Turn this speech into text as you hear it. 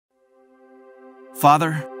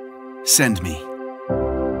Father, send me.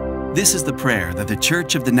 This is the prayer that the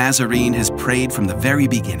Church of the Nazarene has prayed from the very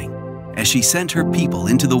beginning as she sent her people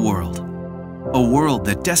into the world, a world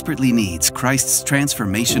that desperately needs Christ's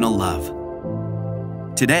transformational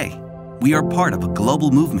love. Today, we are part of a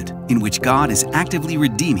global movement in which God is actively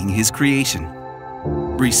redeeming His creation,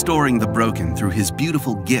 restoring the broken through His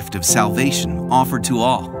beautiful gift of salvation offered to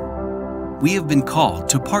all. We have been called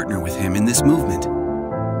to partner with Him in this movement.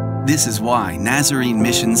 This is why Nazarene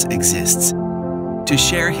Missions exists, to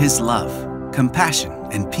share His love, compassion,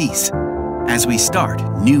 and peace as we start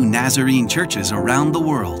new Nazarene churches around the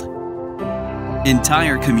world.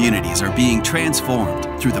 Entire communities are being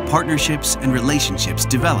transformed through the partnerships and relationships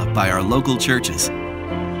developed by our local churches.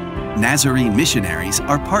 Nazarene missionaries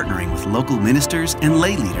are partnering with local ministers and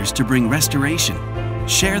lay leaders to bring restoration,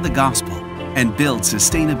 share the gospel, and build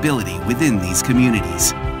sustainability within these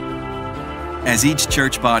communities. As each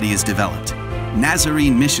church body is developed,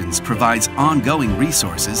 Nazarene Missions provides ongoing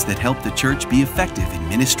resources that help the church be effective in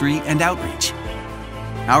ministry and outreach.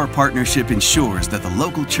 Our partnership ensures that the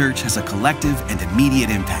local church has a collective and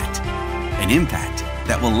immediate impact, an impact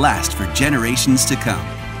that will last for generations to come.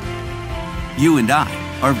 You and I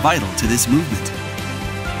are vital to this movement,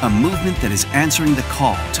 a movement that is answering the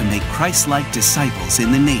call to make Christ-like disciples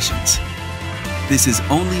in the nations. This is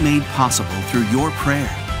only made possible through your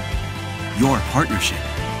prayer, your partnership,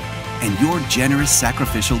 and your generous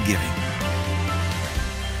sacrificial giving.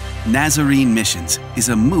 Nazarene Missions is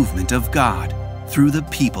a movement of God through the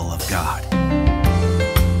people of God.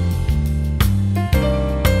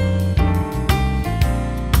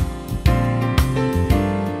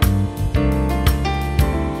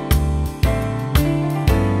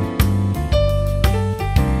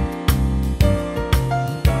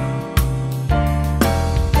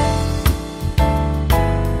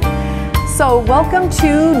 So welcome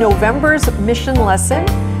to November's mission lesson.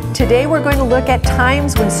 Today we're going to look at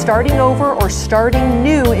times when starting over or starting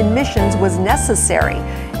new in missions was necessary.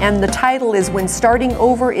 And the title is When Starting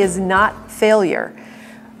Over is Not Failure.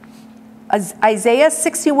 Isaiah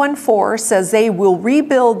 61:4 says they will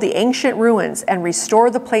rebuild the ancient ruins and restore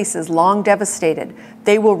the places long devastated.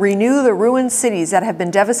 They will renew the ruined cities that have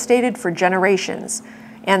been devastated for generations.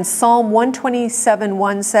 And Psalm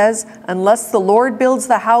 127:1 says, unless the Lord builds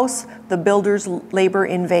the house, the builders labor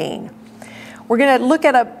in vain. We're going to look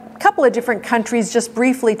at a couple of different countries just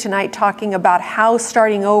briefly tonight, talking about how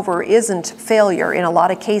starting over isn't failure in a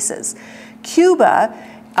lot of cases. Cuba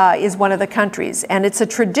is one of the countries, and it's a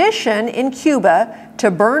tradition in Cuba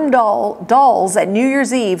to burn dolls at New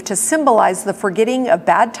Year's Eve to symbolize the forgetting of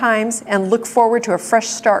bad times and look forward to a fresh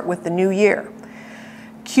start with the new year.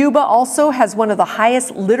 Cuba also has one of the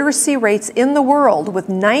highest literacy rates in the world, with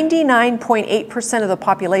 99.8% of the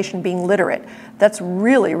population being literate. That's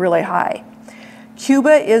really, really high.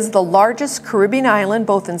 Cuba is the largest Caribbean island,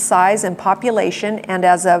 both in size and population, and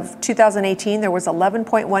as of 2018, there was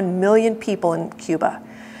 11.1 million people in Cuba.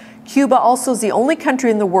 Cuba also is the only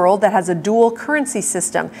country in the world that has a dual currency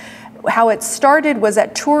system. How it started was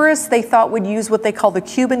that tourists they thought would use what they call the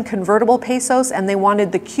Cuban convertible pesos, and they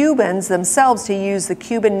wanted the Cubans themselves to use the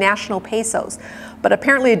Cuban national pesos. But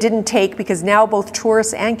apparently it didn't take, because now both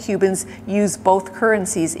tourists and Cubans use both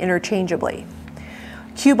currencies interchangeably.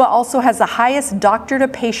 Cuba also has the highest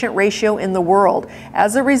doctor-to-patient ratio in the world.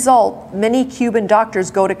 As a result, many Cuban doctors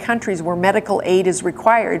go to countries where medical aid is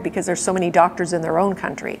required because there's so many doctors in their own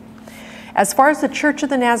country. As far as the Church of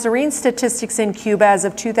the Nazarene statistics in Cuba as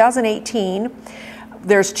of 2018,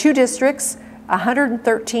 there's 2 districts,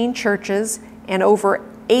 113 churches, and over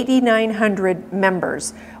 8,900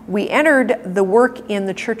 members. We entered the work in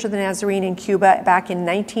the Church of the Nazarene in Cuba back in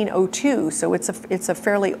 1902, so it's a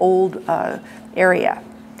fairly old area.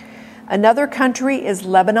 Another country is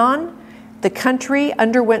Lebanon. The country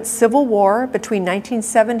underwent civil war between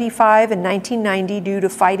 1975 and 1990 due to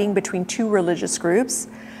fighting between 2 religious groups.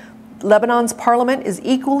 Lebanon's parliament is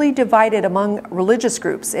equally divided among religious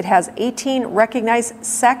groups. It has 18 recognized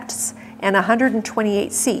sects and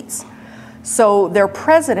 128 seats. So their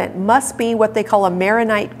president must be what they call a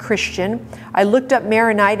Maronite Christian. I looked up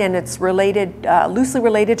Maronite, and it's related, loosely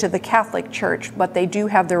related to the Catholic Church, but they do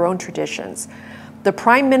have their own traditions. The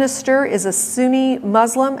prime minister is a Sunni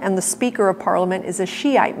Muslim, and the speaker of parliament is a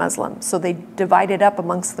Shiite Muslim. So they divide it up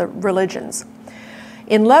amongst the religions.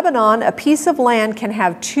 In Lebanon, a piece of land can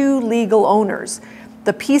have 2 legal owners.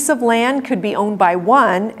 The piece of land could be owned by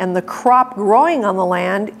one, and the crop growing on the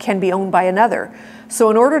land can be owned by another. So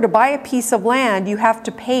in order to buy a piece of land, you have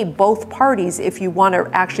to pay both parties if you want to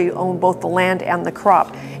actually own both the land and the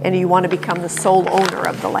crop, and you want to become the sole owner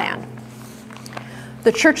of the land.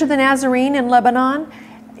 The Church of the Nazarene in Lebanon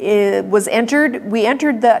We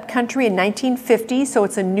entered that country in 1950, so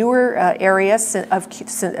it's a newer area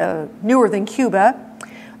newer than Cuba.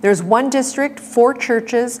 There's 1 district, 4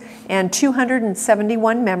 churches, and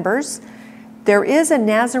 271 members. There is a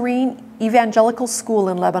Nazarene evangelical school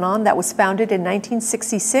in Lebanon that was founded in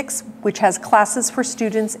 1966, which has classes for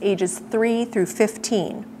students ages 3 through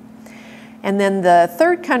 15. And then the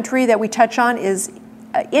third country that we touch on is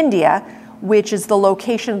India, which is the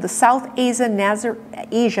location of the South Asia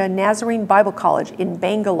Nazarene Bible College in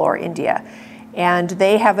Bangalore, India. And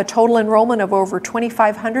they have a total enrollment of over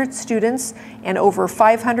 2,500 students, and over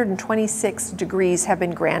 526 degrees have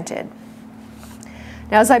been granted.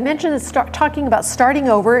 Now, as I mentioned, talking about starting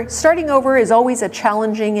over. Starting over is always a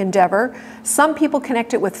challenging endeavor. Some people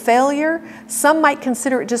connect it with failure. Some might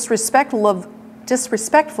consider it disrespectful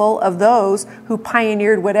of those who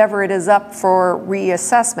pioneered whatever it is up for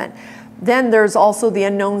reassessment. Then there's also the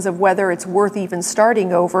unknowns of whether it's worth even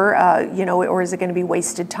starting over, or is it going to be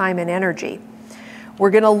wasted time and energy.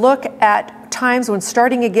 We're going to look at times when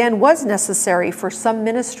starting again was necessary for some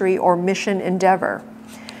ministry or mission endeavor.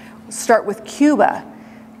 Start with Cuba.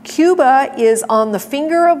 Cuba is on the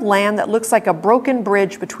finger of land that looks like a broken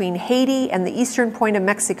bridge between Haiti and the eastern point of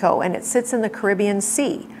Mexico, and it sits in the Caribbean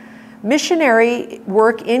Sea. Missionary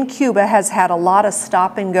work in Cuba has had a lot of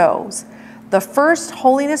stop and goes. The first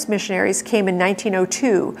holiness missionaries came in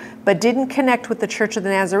 1902, but didn't connect with the Church of the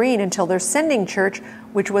Nazarene until their sending church,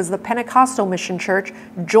 which was the Pentecostal Mission Church,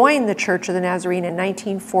 joined the Church of the Nazarene in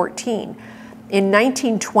 1914. In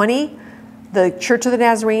 1920, the Church of the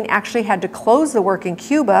Nazarene actually had to close the work in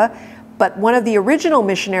Cuba, but one of the original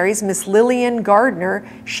missionaries, Miss Lillian Gardner,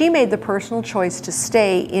 she made the personal choice to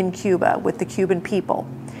stay in Cuba with the Cuban people.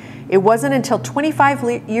 It wasn't until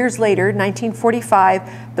 25 years later,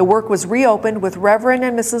 1945, the work was reopened with Reverend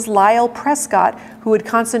and Mrs. Lyle Prescott, who would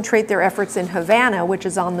concentrate their efforts in Havana, which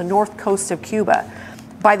is on the north coast of Cuba.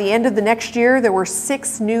 By the end of the next year, there were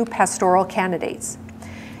 6 new pastoral candidates.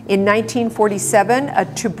 In 1947, a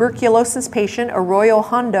tuberculosis patient, Arroyo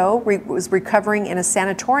Hondo, was recovering in a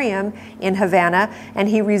sanatorium in Havana, and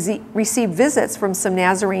he received visits from some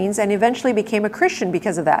Nazarenes and eventually became a Christian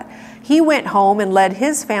because of that. He went home and led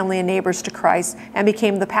his family and neighbors to Christ and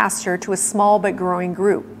became the pastor to a small but growing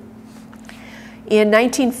group. In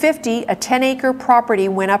 1950, a 10-acre property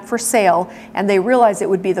went up for sale, and they realized it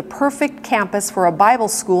would be the perfect campus for a Bible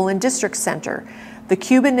school and district center. The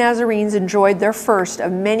Cuban Nazarenes enjoyed their first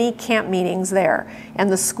of many camp meetings there, and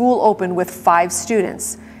the school opened with 5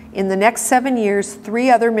 students. In the next 7 years, 3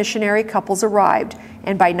 other missionary couples arrived,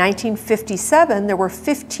 and by 1957, there were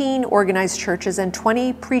 15 organized churches and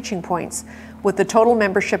 20 preaching points, with a total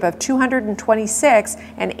membership of 226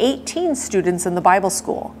 and 18 students in the Bible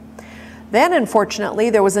school. Then, unfortunately,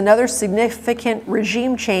 there was another significant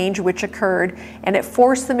regime change which occurred, and it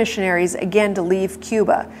forced the missionaries again to leave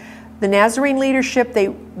Cuba. The Nazarene leadership, they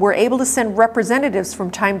were able to send representatives from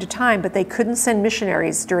time to time, but they couldn't send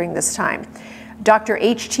missionaries during this time. Dr.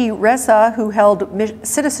 H.T. Reza, who held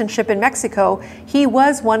citizenship in Mexico, he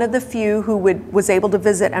was one of the few who was able to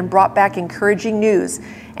visit and brought back encouraging news.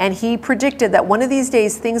 And he predicted that one of these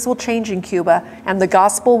days things will change in Cuba and the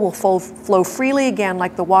gospel will flow freely again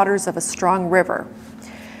like the waters of a strong river.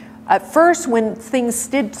 At first, when things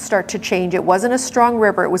did start to change, it wasn't a strong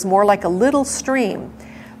river, it was more like a little stream.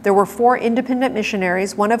 There were 4 independent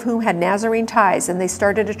missionaries, one of whom had Nazarene ties, and they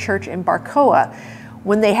started a church in Barcoa.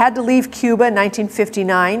 When they had to leave Cuba in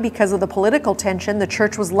 1959 because of the political tension, the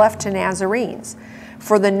church was left to Nazarenes.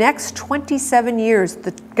 For the next 27 years,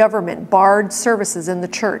 the government barred services in the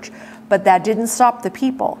church, but that didn't stop the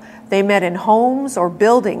people. They met in homes or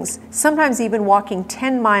buildings, sometimes even walking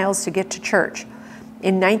 10 miles to get to church.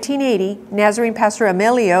 In 1980, Nazarene pastor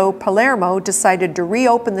Emilio Palermo decided to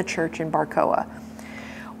reopen the church in Barcoa.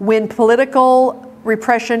 When political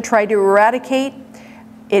repression tried to eradicate,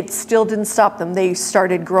 it still didn't stop them. They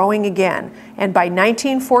started growing again. And by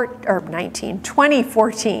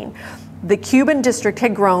 2014, the Cuban district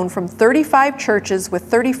had grown from 35 churches with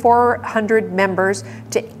 3,400 members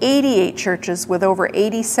to 88 churches with over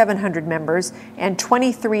 8,700 members and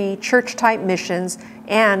 23 church-type missions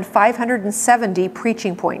and 570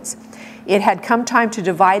 preaching points. It had come time to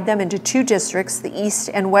divide them into 2 districts, the East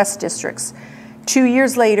and West districts. 2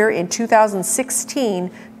 years later, in 2016,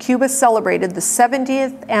 Cuba celebrated the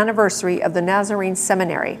 70th anniversary of the Nazarene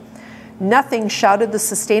Seminary. Nothing shouted the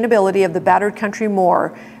sustainability of the battered country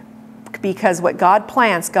more, because what God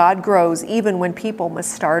plants, God grows, even when people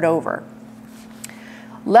must start over.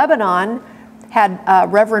 Lebanon had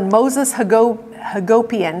Reverend Moses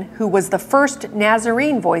Hagopian, who was the first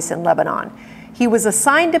Nazarene voice in Lebanon. He was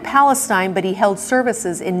assigned to Palestine, but he held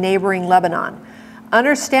services in neighboring Lebanon.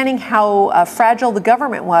 Understanding how fragile the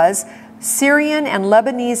government was, Syrian and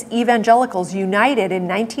Lebanese evangelicals united in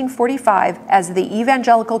 1945 as the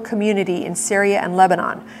Evangelical Community in Syria and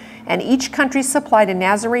Lebanon, and each country supplied a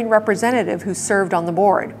Nazarene representative who served on the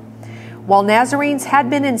board. While Nazarenes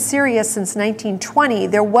had been in Syria since 1920,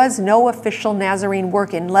 there was no official Nazarene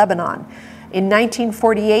work in Lebanon. In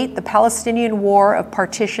 1948, the Palestinian War of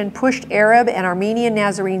Partition pushed Arab and Armenian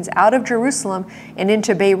Nazarenes out of Jerusalem and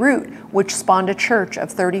into Beirut, which spawned a church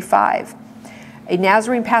of 35. A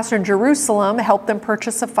Nazarene pastor in Jerusalem helped them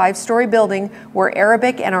purchase a 5-story building where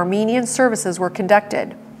Arabic and Armenian services were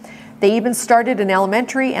conducted. They even started an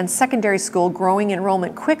elementary and secondary school, growing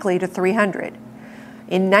enrollment quickly to 300.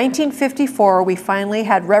 In 1954, we finally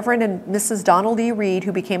had Reverend and Mrs. Donald E. Reed,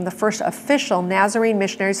 who became the first official Nazarene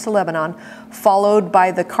missionaries to Lebanon, followed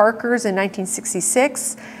by the Carkers in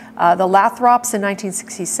 1966, the Lathrops in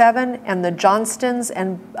 1967, and the Johnstons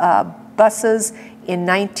and Busses in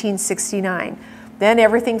 1969. Then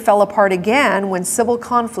everything fell apart again when civil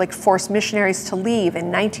conflict forced missionaries to leave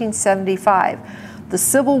in 1975. The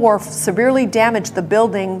Civil War severely damaged the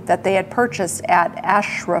building that they had purchased at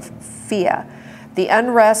Ashrafia. The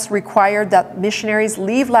unrest required that missionaries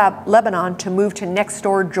leave Lebanon to move to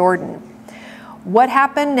next-door Jordan. What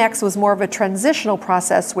happened next was more of a transitional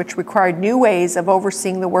process which required new ways of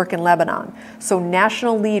overseeing the work in Lebanon. So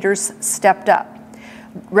national leaders stepped up.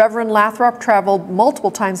 Reverend Lathrop traveled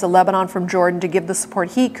multiple times to Lebanon from Jordan to give the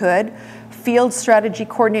support he could. Field Strategy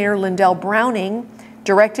Coordinator Lindell Browning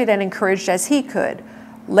directed and encouraged as he could.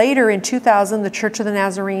 Later in 2000, the Church of the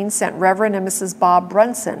Nazarene sent Reverend and Mrs. Bob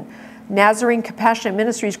Brunson. Nazarene Compassionate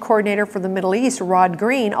Ministries Coordinator for the Middle East, Rod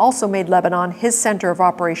Green, also made Lebanon his center of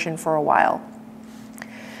operation for a while.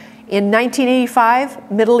 In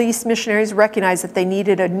 1985, Middle East missionaries recognized that they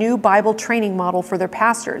needed a new Bible training model for their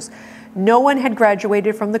pastors. No one had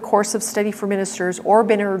graduated from the course of study for ministers or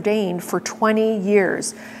been ordained for 20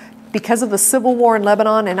 years. Because of the civil war in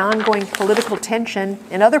Lebanon and ongoing political tension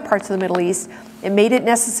in other parts of the Middle East, it made it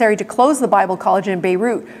necessary to close the Bible College in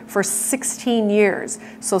Beirut for 16 years,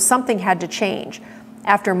 so something had to change.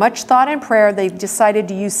 After much thought and prayer, they decided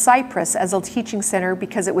to use Cyprus as a teaching center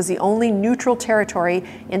because it was the only neutral territory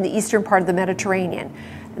in the eastern part of the Mediterranean.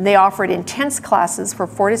 And they offered intense classes for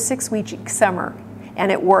 4 to 6 weeks each summer, and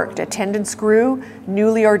it worked. Attendance grew,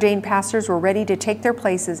 newly ordained pastors were ready to take their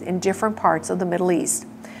places in different parts of the Middle East.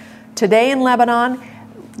 Today in Lebanon,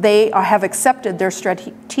 they have accepted their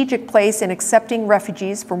strategic place in accepting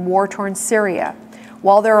refugees from war-torn Syria.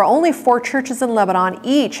 While there are only 4 churches in Lebanon,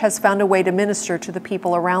 each has found a way to minister to the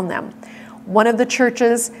people around them. One of the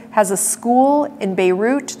churches has a school in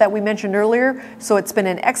Beirut that we mentioned earlier, so it's been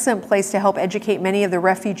an excellent place to help educate many of the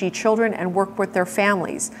refugee children and work with their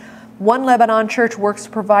families. One Lebanon church works to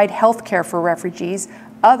provide health care for refugees.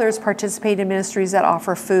 Others participate in ministries that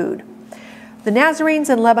offer food. The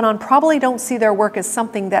Nazarenes in Lebanon probably don't see their work as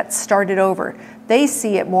something that started over. They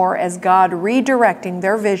see it more as God redirecting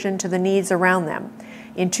their vision to the needs around them.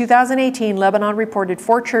 In 2018, Lebanon reported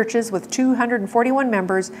 4 churches with 241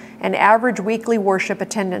 members and average weekly worship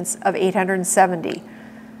attendance of 870.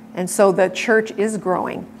 And so the church is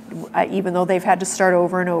growing, even though they've had to start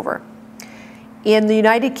over and over. In the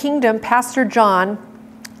United Kingdom, Pastor John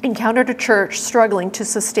encountered a church struggling to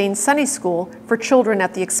sustain Sunday school for children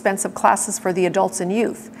at the expense of classes for the adults and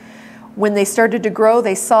youth. When they started to grow,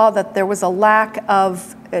 they saw that there was a lack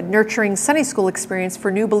of nurturing Sunday school experience for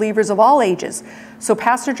new believers of all ages. So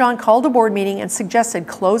Pastor John called a board meeting and suggested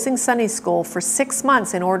closing Sunday school for 6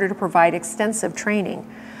 months in order to provide extensive training.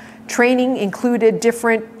 Training included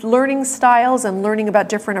different learning styles and learning about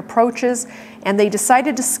different approaches, and they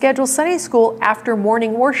decided to schedule Sunday school after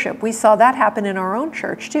morning worship. We saw that happen in our own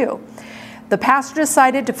church too. The pastor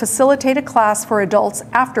decided to facilitate a class for adults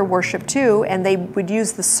after worship too, and they would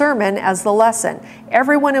use the sermon as the lesson.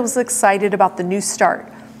 Everyone was excited about the new start.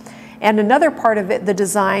 And another part of it, the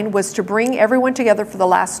design, was to bring everyone together for the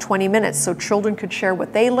last 20 minutes so children could share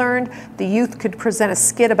what they learned, the youth could present a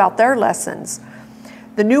skit about their lessons.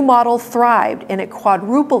 The new model thrived and it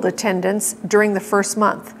quadrupled attendance during the first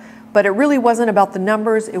month. But it really wasn't about the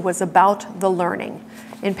numbers, it was about the learning.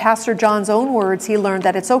 In Pastor John's own words, he learned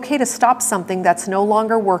that it's okay to stop something that's no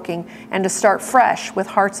longer working and to start fresh with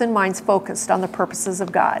hearts and minds focused on the purposes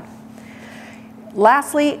of God.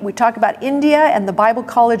 Lastly, we talk about India and the Bible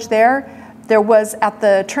college there. There was, at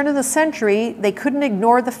the turn of the century, they couldn't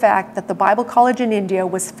ignore the fact that the Bible college in India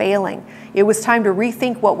was failing. It was time to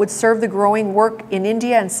rethink what would serve the growing work in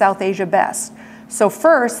India and South Asia best. So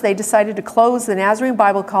first, they decided to close the Nazarene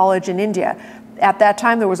Bible College in India. At that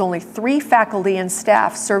time, there was only 3 faculty and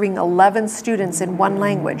staff serving 11 students in one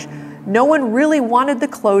language. No one really wanted the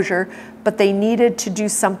closure, but they needed to do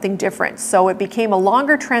something different. So it became a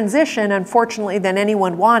longer transition, unfortunately, than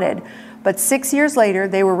anyone wanted. But 6 years later,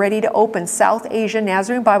 they were ready to open South Asia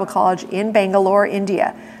Nazarene Bible College in Bangalore,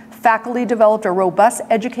 India. Faculty developed a robust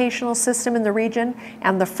educational system in the region,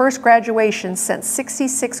 and the first graduation sent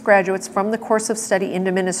 66 graduates from the course of study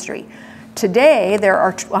into ministry. Today, there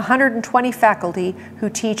are 120 faculty who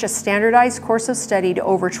teach a standardized course of study to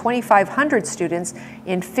over 2,500 students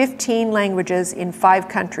in 15 languages in 5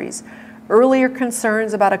 countries. Earlier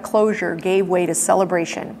concerns about a closure gave way to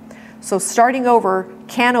celebration. So starting over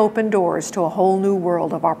can open doors to a whole new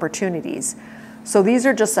world of opportunities. So these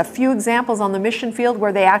are just a few examples on the mission field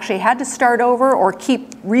where they actually had to start over or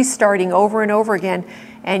keep restarting over and over again,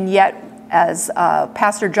 and yet, as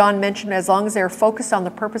Pastor John mentioned, as long as they're focused on the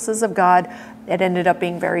purposes of God, it ended up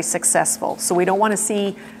being very successful. So we don't want to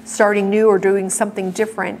see starting new or doing something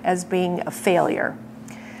different as being a failure.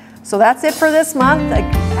 So that's it for this month.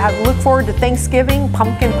 I look forward to Thanksgiving,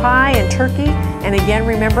 pumpkin pie, and turkey. And again,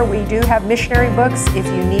 remember, we do have missionary books. If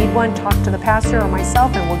you need one, talk to the pastor or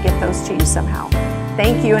myself, and we'll get those to you somehow.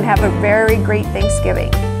 Thank you, and have a very great Thanksgiving.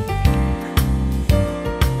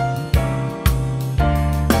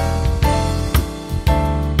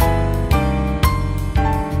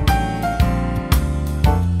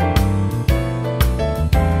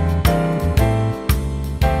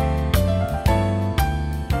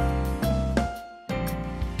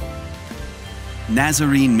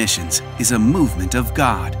 Nazarene Missions is a movement of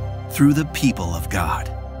God through the people of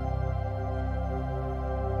God.